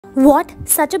What?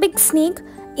 Such a big snake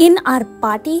in our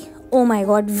party? Oh my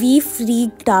god, we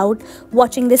freaked out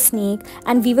watching this snake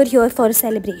and we were here for a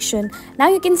celebration. Now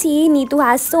you can see Neetu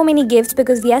has so many gifts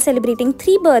because we are celebrating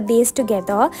 3 birthdays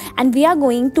together and we are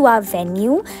going to our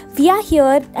venue. We are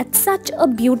here at such a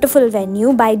beautiful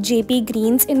venue by JP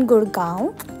Greens in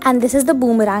Gurgaon, and this is the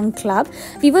Boomerang Club.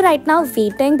 We were right now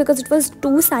waiting because it was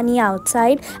too sunny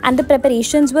outside and the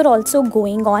preparations were also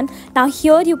going on. Now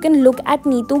here you can look at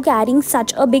Neetu carrying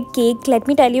such a big cake. Let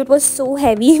me tell you, it was so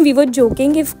heavy. We were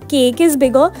joking if cake is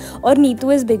bigger or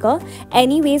Neetu is bigger.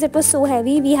 Anyways, it was so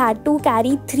heavy. We had to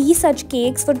carry 3 such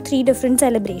cakes for 3 different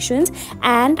celebrations,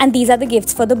 and these are the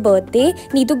gifts for the birthday.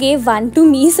 Neetu gave one to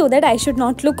me so that I should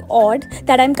not look odd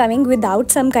that I'm coming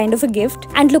without some kind of a gift.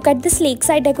 And look at this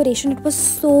lakeside decoration. It was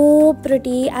so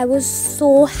pretty. I was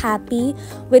so happy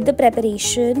with the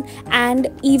preparation, and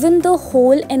even the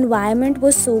whole environment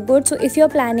was so good. So if you're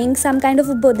planning some kind of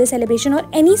a birthday celebration or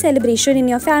any celebration in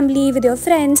your family with your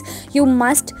friends, you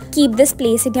must keep this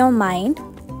place in your mind.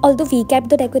 Although we kept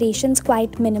the decorations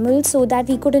quite minimal so that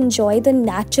we could enjoy the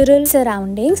natural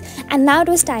surroundings. And now it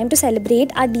was time to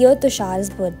celebrate our dear Tushar's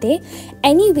birthday.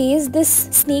 Anyways, this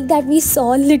snake that we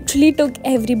saw literally took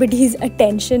everybody's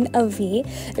attention away.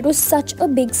 It was such a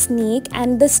big snake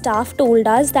and the staff told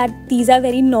us that these are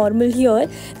very normal here.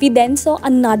 We then saw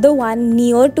another one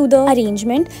near to the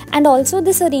arrangement, and also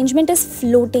this arrangement is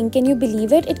floating. Can you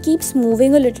believe it? It keeps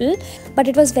moving a little, but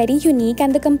it was very unique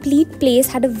and the complete place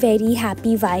had a very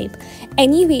happy vibe.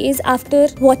 Anyways, after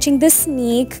watching the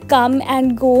snake come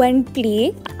and go and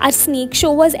play, our snake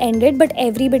show was ended, but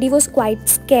everybody was quite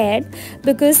scared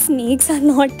because snakes are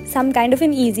not some kind of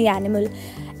an easy animal.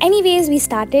 Anyways, we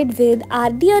started with our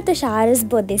dear Tushar's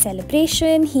birthday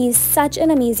celebration. He's such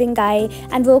an amazing guy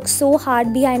and works so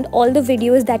hard behind all the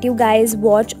videos that you guys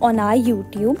watch on our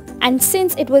YouTube. And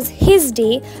since it was his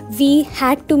day, we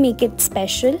had to make it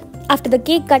special. After the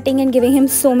cake cutting and giving him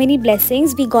so many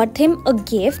blessings, we got him a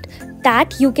gift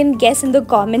that you can guess in the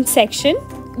comment section.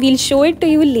 We'll show it to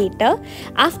you later.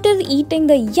 After eating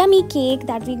the yummy cake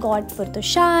that we got for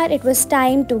Tushar, it was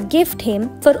time to gift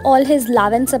him for all his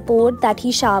love and support that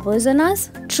he showers on us.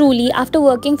 Truly, after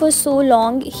working for so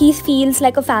long, he feels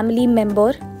like a family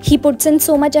member. He puts in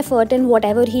so much effort in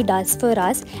whatever he does for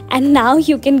us, and now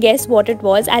you can guess what it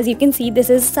was. As you can see, this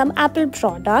is some Apple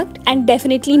product, and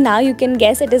definitely now you can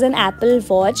guess it is an Apple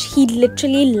Watch. He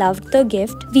literally loved the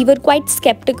gift. We were quite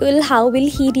skeptical how will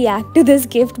he react to this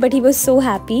gift, but he was so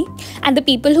happy. And the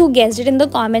people who guessed it in the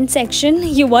comment section,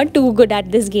 you were too good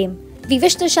at this game. We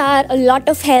wish Tushar a lot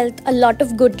of health, a lot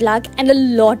of good luck and a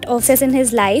lot of success in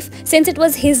his life. Since it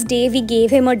was his day, we gave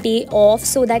him a day off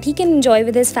so that he can enjoy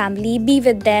with his family, be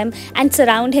with them and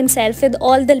surround himself with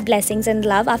all the blessings and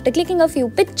love. After clicking a few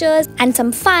pictures and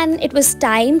some fun, it was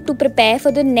time to prepare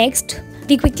for the next.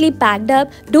 We quickly packed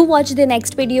up. Do watch the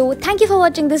next video. Thank you for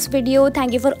watching this video.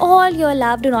 Thank you for all your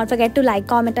love. Do not forget to like,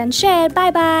 comment and share.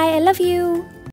 Bye bye. I love you.